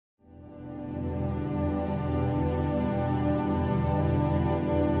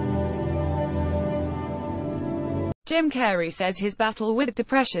Jim Carrey says his battle with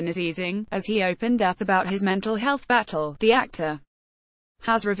depression is easing, as he opened up about his mental health battle. The actor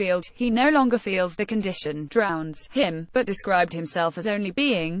has revealed he no longer feels the condition drowns him, but described himself as only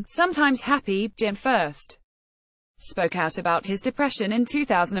being sometimes happy. Jim first spoke out about his depression in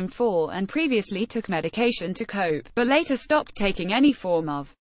 2004 and previously took medication to cope, but later stopped taking any form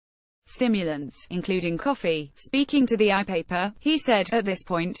of stimulants, including coffee. Speaking to the iPaper, he said, "At this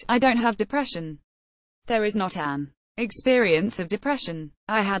point, I don't have depression. There is not an experience of depression.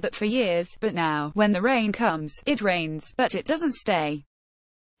 I had that for years, but now, when the rain comes, it rains, but it doesn't stay.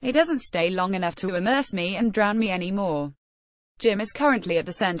 It doesn't stay long enough to immerse me and drown me anymore." Jim is currently at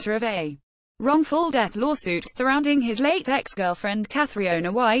the center of a wrongful death lawsuit surrounding his late ex-girlfriend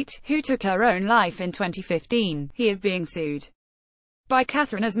Catriona White, who took her own life in 2015. He is being sued by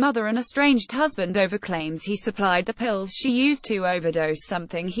Catriona's mother and estranged husband over claims he supplied the pills she used to overdose,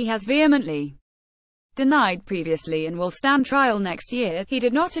 something he has vehemently denied previously and will stand trial next year. He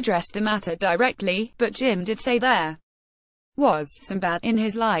did not address the matter directly, but Jim did say there was some bad in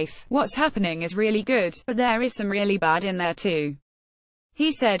his life. What's happening is really good, but there is some really bad in there too.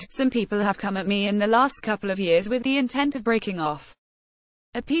 He said, "Some people have come at me in the last couple of years with the intent of breaking off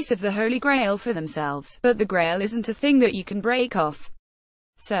a piece of the Holy Grail for themselves, but the Grail isn't a thing that you can break off.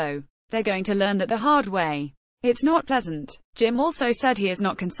 So, they're going to learn that the hard way. It's not pleasant." Jim also said he is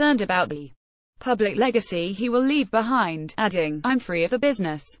not concerned about the public legacy he will leave behind, adding, "I'm free of the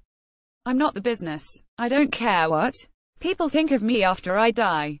business. I'm not the business. I don't care what people think of me after I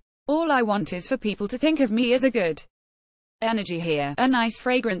die. All I want is for people to think of me as a good energy here, a nice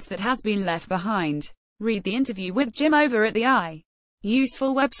fragrance that has been left behind." Read the interview with Jim over at the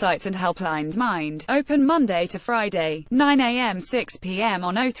Useful Websites and Helplines Mind. Open Monday to Friday, 9 a.m. 6 p.m.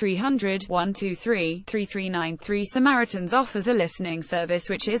 on 0300 123 3393. Samaritans offers a listening service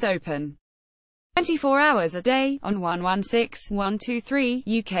which is open 24 hours a day, on 116 123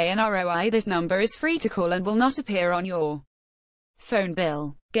 UK and ROI. This number is free to call and will not appear on your phone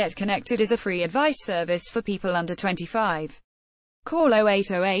bill. Get Connected is a free advice service for people under 25. Call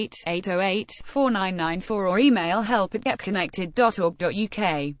 0808 808 4994 or email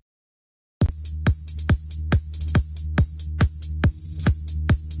help@getconnected.org.uk.